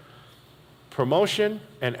whatever, promotion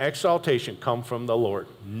and exaltation come from the Lord,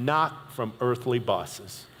 not from earthly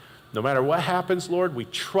bosses. No matter what happens, Lord, we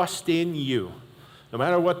trust in you. No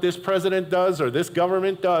matter what this president does or this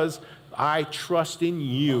government does, I trust in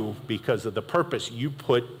you because of the purpose you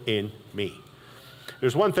put in me.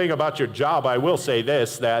 There's one thing about your job, I will say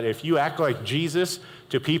this, that if you act like Jesus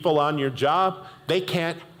to people on your job, they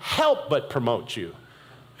can't help but promote you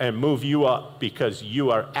and move you up because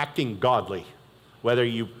you are acting godly, whether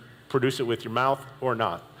you produce it with your mouth or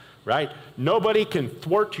not, right? Nobody can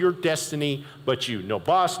thwart your destiny but you. No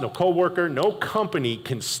boss, no coworker, no company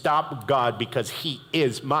can stop God because he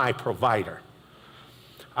is my provider.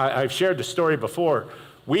 I've shared the story before.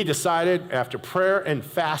 We decided after prayer and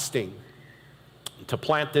fasting to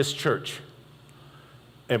plant this church.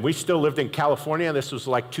 And we still lived in California. This was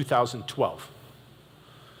like 2012.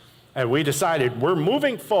 And we decided we're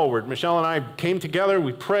moving forward. Michelle and I came together,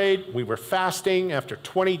 we prayed, we were fasting after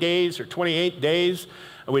 20 days or 28 days,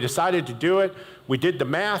 and we decided to do it. We did the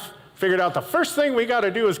math, figured out the first thing we got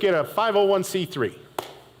to do is get a 501c3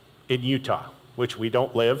 in Utah, which we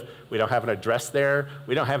don't live. We don't have an address there.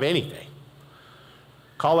 We don't have anything.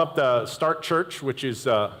 Call up the Start Church, which is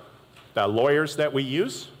the lawyers that we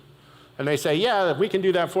use, and they say, yeah, we can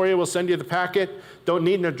do that for you. We'll send you the packet. Don't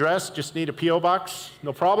need an address, just need a P.O. box.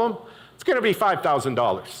 No problem. It's going to be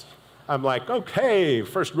 $5,000. I'm like, okay,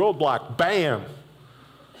 first roadblock, bam.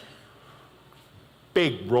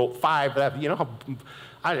 Big roll, we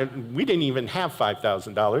didn't even have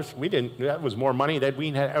 $5,000. That was more money than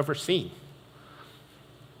we had ever seen.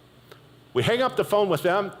 We hang up the phone with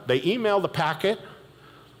them. They email the packet.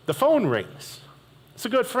 The phone rings. It's a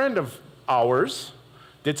good friend of ours.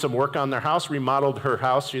 Did some work on their house, remodeled her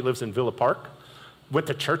house. She lives in Villa Park. Went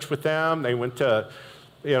to church with them. They went to,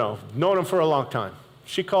 known them for a long time.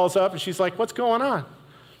 She calls up and she's like, what's going on?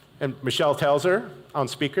 And Michelle tells her on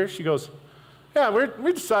speaker, she goes, yeah,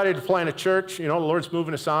 we decided to plant a church. The Lord's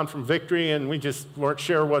moving us on from Victory, and we just weren't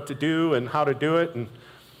sure what to do and how to do it. And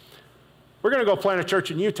we're going to go plant a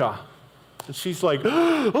church in Utah. And she's like,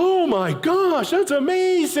 oh my gosh, that's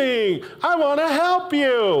amazing. I want to help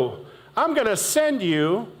you. I'm going to send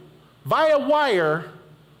you via wire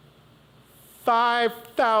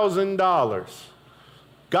 $5,000.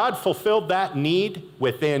 God fulfilled that need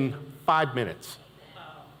within 5 minutes.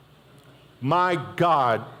 My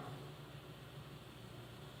God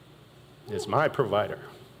is my provider.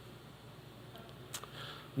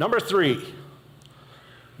 Number 3,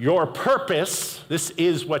 your purpose, this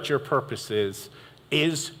is what your purpose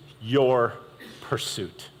is your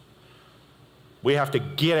pursuit. We have to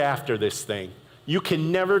get after this thing. You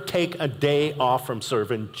can never take a day off from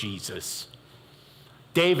serving Jesus.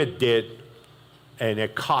 David did, and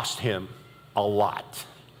it cost him a lot.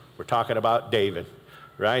 We're talking about David,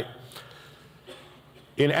 right?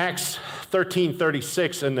 In Acts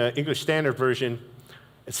 13:36 in the English Standard Version,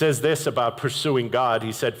 it says this about pursuing God.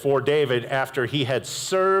 He said, for David, after he had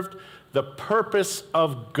served the purpose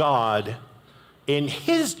of God in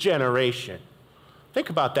his generation. Think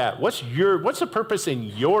about that. What's the purpose in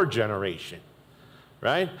your generation,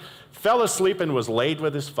 right? Fell asleep and was laid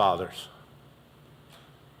with his fathers.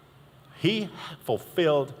 He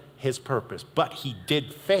fulfilled his purpose, but he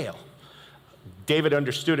did fail. David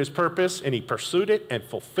understood his purpose, and he pursued it and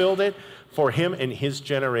fulfilled it for him and his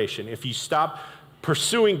generation. If you stop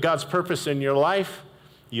pursuing God's purpose in your life,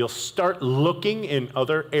 you'll start looking in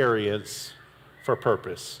other areas for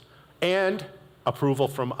purpose and approval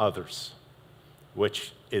from others,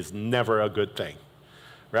 which is never a good thing,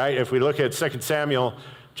 right? If we look at 2 Samuel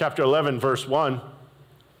chapter 11, verse 1,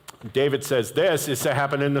 David says this is to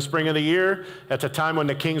happen in the spring of the year at the time when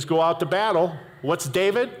the kings go out to battle. What's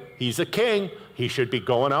David? He's a king. He should be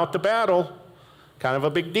going out to battle. Kind of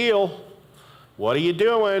a big deal. What are you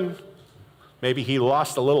doing? Maybe he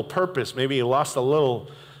lost a little purpose. Maybe he lost a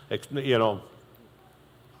little,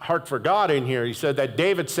 heart for God in here. He said that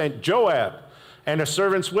David sent Joab and the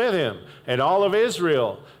servants with him and all of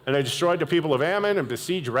Israel, and they destroyed the people of Ammon and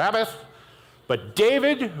besieged Rabbah. But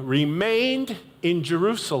David remained in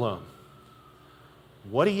Jerusalem.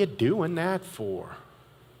 What are you doing that for?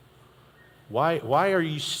 Why are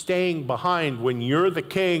you staying behind when you're the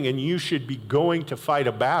king and you should be going to fight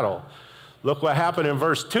a battle? Look what happened in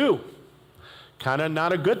verse 2. Kind of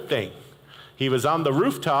not a good thing. He was on the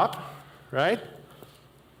rooftop, right?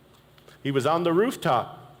 He was on the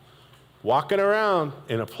rooftop, walking around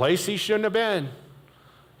in a place he shouldn't have been.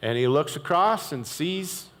 And he looks across and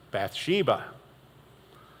sees Bathsheba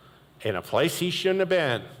in a place he shouldn't have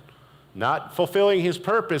been. Not fulfilling his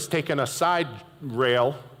purpose, taking a side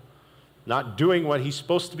rail, not doing what he's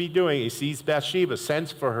supposed to be doing. He sees Bathsheba,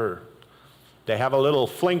 sends for her. They have a little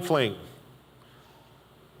fling.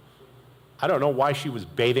 I don't know why she was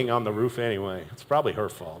bathing on the roof anyway. It's probably her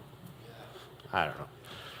fault. I don't know.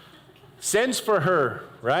 Sends for her,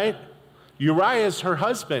 right? Uriah is her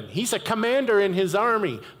husband. He's a commander in his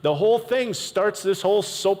army. The whole thing starts this whole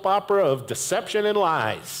soap opera of deception and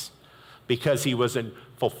lies because he wasn't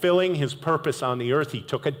fulfilling his purpose on the earth. He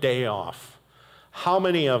took a day off. How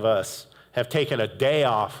many of us have taken a day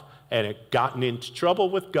off and gotten into trouble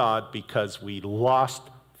with God because we lost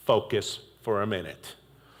focus for a minute?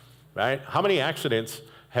 Right? How many accidents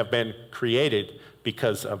have been created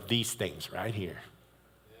because of these things right here?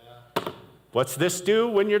 Yeah. What's this do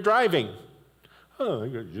when you're driving? Oh,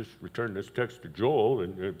 you just return this text to Joel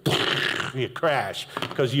and you crash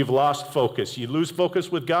because you've lost focus. You lose focus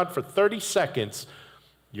with God for 30 seconds,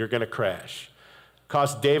 you're going to crash.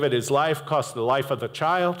 Cost David his life, cost the life of the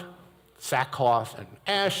child, sackcloth and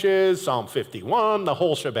ashes, Psalm 51, the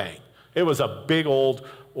whole shebang. It was a big old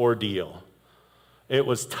ordeal. It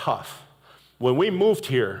was tough. When we moved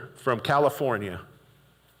here from California,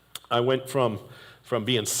 I went from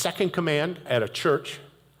being second command at a church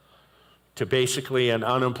to basically an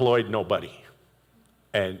unemployed nobody.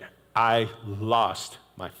 And I lost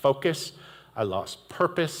my focus. I lost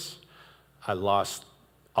purpose. I lost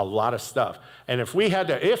a lot of stuff. And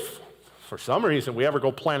if for some reason we ever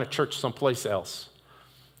go plant a church someplace else,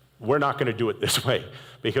 we're not going to do it this way.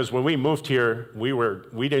 Because when we moved here,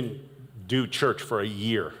 we didn't do church for a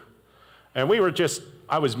year. And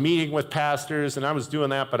I was meeting with pastors and I was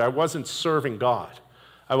doing that, but I wasn't serving God.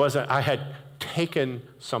 I had taken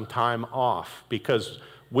some time off because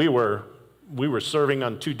we were serving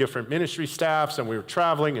on 2 different ministry staffs and we were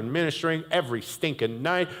traveling and ministering every stinking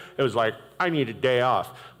night. It was like, I need a day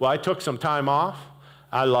off. Well, I took some time off.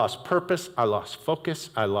 I lost purpose. I lost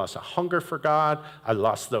focus. I lost a hunger for God. I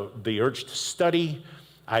lost the urge to study.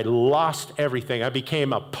 I lost everything. I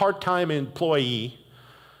became a part-time employee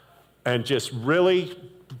and just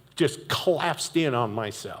collapsed in on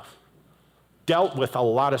myself. Dealt with a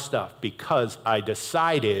lot of stuff because I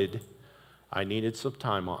decided I needed some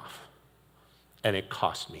time off. And it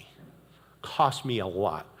cost me a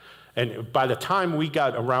lot. And by the time we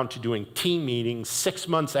got around to doing team meetings 6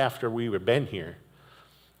 months after we had been here,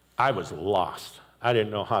 I was lost. I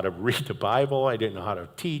didn't know how to read the Bible. I didn't know how to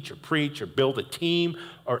teach or preach or build a team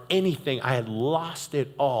or anything. I had lost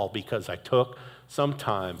it all because I took some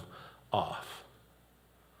time off.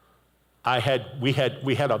 We had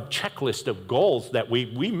a checklist of goals that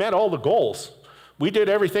we met all the goals. We did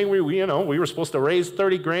everything we were supposed to raise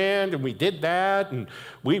 30 grand and we did that and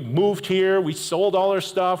we moved here, we sold all our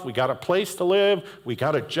stuff, we got a place to live, we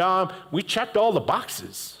got a job, we checked all the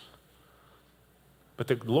boxes. But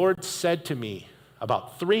the Lord said to me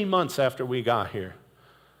about 3 months after we got here,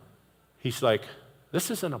 he's like,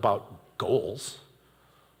 this isn't about goals.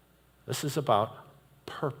 This is about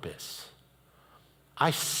purpose.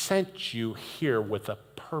 I sent you here with a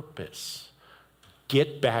purpose.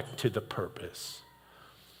 Get back to the purpose.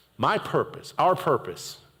 My purpose, our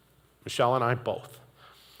purpose, Michelle and I both,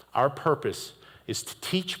 our purpose is to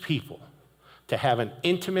teach people to have an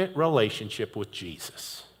intimate relationship with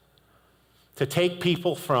Jesus. To take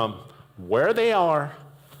people from where they are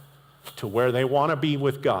to where they want to be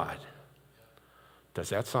with God. Does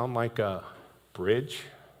that sound like a bridge?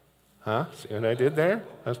 Huh? See what I did there?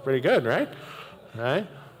 That's pretty good, right? Right?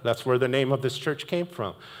 That's where the name of this church came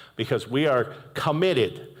from. Because we are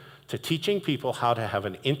committed to teaching people how to have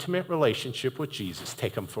an intimate relationship with Jesus.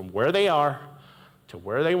 Take them from where they are to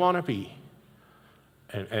where they want to be.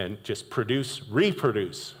 And just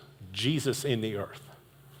reproduce Jesus in the earth,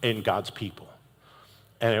 in God's people.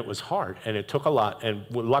 And it was hard, and it took a lot. And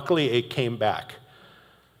luckily, it came back.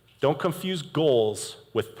 Don't confuse goals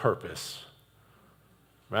with purpose.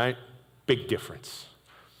 Right? Big difference.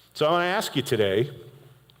 So I want to ask you today,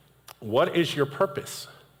 what is your purpose?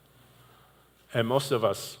 And most of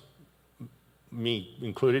us, me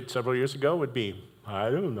included several years ago, would be, I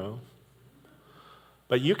don't know.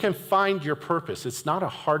 But you can find your purpose. It's not a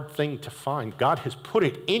hard thing to find. God has put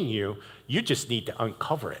it in you. You just need to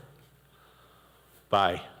uncover it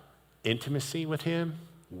by intimacy with him,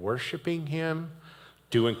 worshiping him,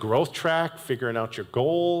 doing growth track, figuring out your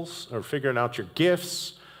goals or figuring out your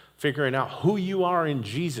gifts, figuring out who you are in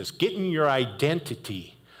Jesus, getting your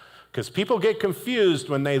identity. Because people get confused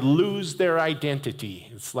when they lose their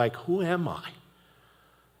identity. It's like, who am I?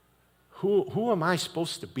 Who am I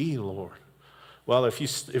supposed to be, Lord? Well,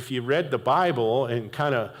 if you read the Bible and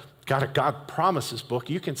kind of got a God Promises book,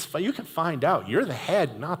 you can find out you're the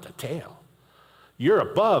head, not the tail. You're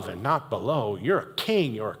above and not below. You're a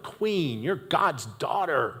king, you're a queen, you're God's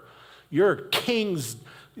daughter. You're a king's,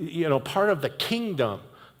 part of the kingdom.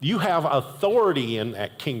 You have authority in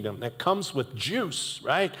that kingdom that comes with juice,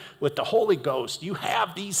 right? With the Holy Ghost. You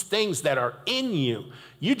have these things that are in you.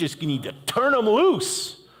 You just need to turn them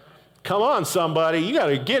loose. Come on, somebody. You got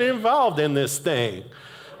to get involved in this thing.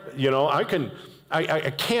 I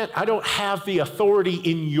don't have the authority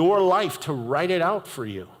in your life to write it out for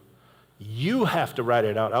you. You have to write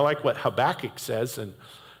it out. I like what Habakkuk says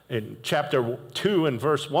in chapter 2 and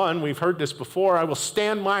verse 1. We've heard this before. I will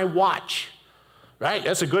stand my watch, right?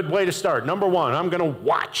 That's a good way to start. Number one, I'm going to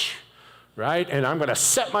watch, right? And I'm going to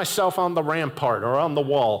set myself on the rampart or on the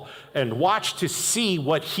wall and watch to see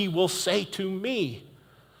what he will say to me.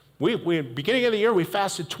 We beginning of the year, we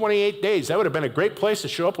fasted 28 days. That would have been a great place to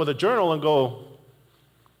show up with a journal and go,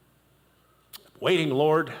 waiting,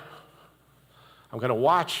 Lord. I'm going to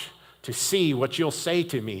watch to see what you'll say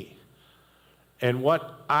to me and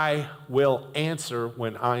what I will answer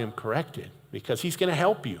when I am corrected, because he's going to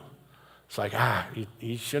help you. It's like,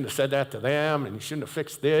 you shouldn't have said that to them, and you shouldn't have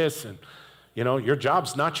fixed this, and your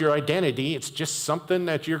job's not your identity. It's just something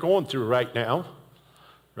that you're going through right now,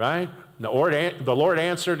 right? The Lord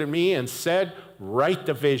answered to me and said, write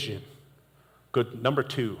the vision. Good. Number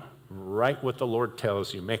 2, write what the Lord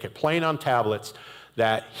tells you. Make it plain on tablets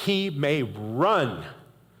that he may run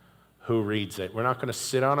who reads it. We're not going to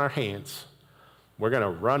sit on our hands. We're going to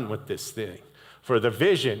run with this thing. For the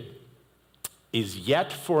vision is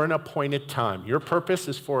yet for an appointed time. Your purpose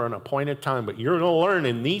is for an appointed time, but you're going to learn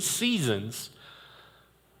in these seasons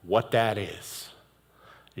what that is.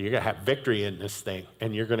 You're going to have victory in this thing,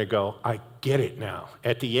 and you're going to go, I get it now.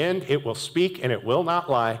 At the end, it will speak, and it will not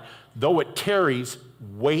lie. Though it tarries,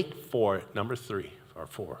 wait for it. Number 3 or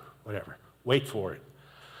 4, whatever. Wait for it,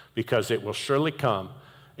 because it will surely come.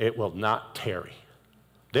 It will not tarry.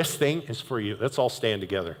 This thing is for you. Let's all stand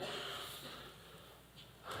together.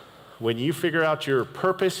 When you figure out your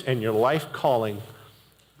purpose and your life calling,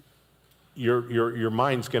 your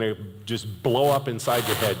mind's going to just blow up inside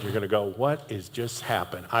your head. You're going to go, what has just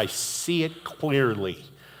happened? I see it clearly,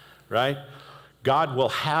 right? God will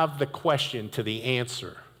have the question to the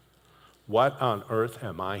answer. What on earth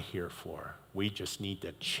am I here for? We just need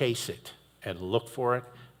to chase it and look for it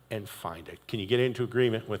and find it. Can you get into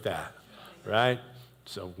agreement with that, right?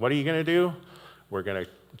 So what are you going to do? We're going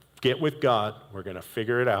to get with God. We're going to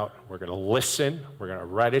figure it out. We're going to listen. We're going to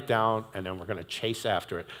write it down, and then we're going to chase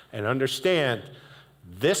after it. And understand,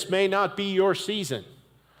 this may not be your season,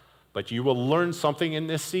 but you will learn something in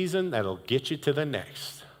this season that'll get you to the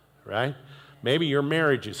next, right? Maybe your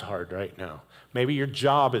marriage is hard right now. Maybe your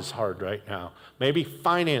job is hard right now. Maybe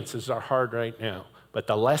finances are hard right now. But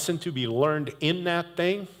the lesson to be learned in that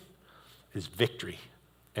thing is victory.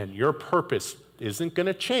 And your purpose isn't going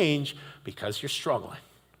to change because you're struggling.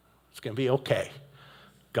 It's going to be okay.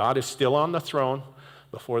 God is still on the throne.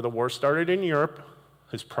 Before the war started in Europe,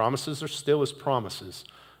 his promises are still his promises.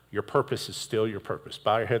 Your purpose is still your purpose.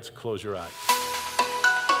 Bow your heads and close your eyes.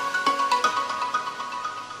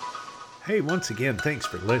 Hey, once again, thanks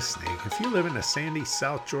for listening. If you live in the Sandy,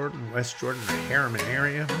 South Jordan, West Jordan, or Harriman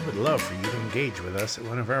area, we would love for you to engage with us at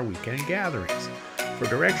one of our weekend gatherings. For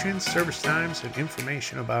directions, service times, and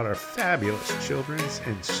information about our fabulous children's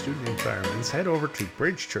and student environments, head over to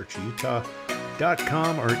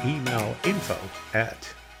bridgechurchutah.com or email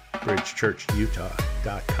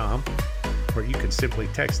info@bridgechurchutah.com, or you can simply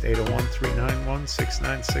text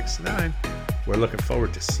 801-391-6969. We're looking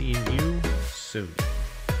forward to seeing you soon.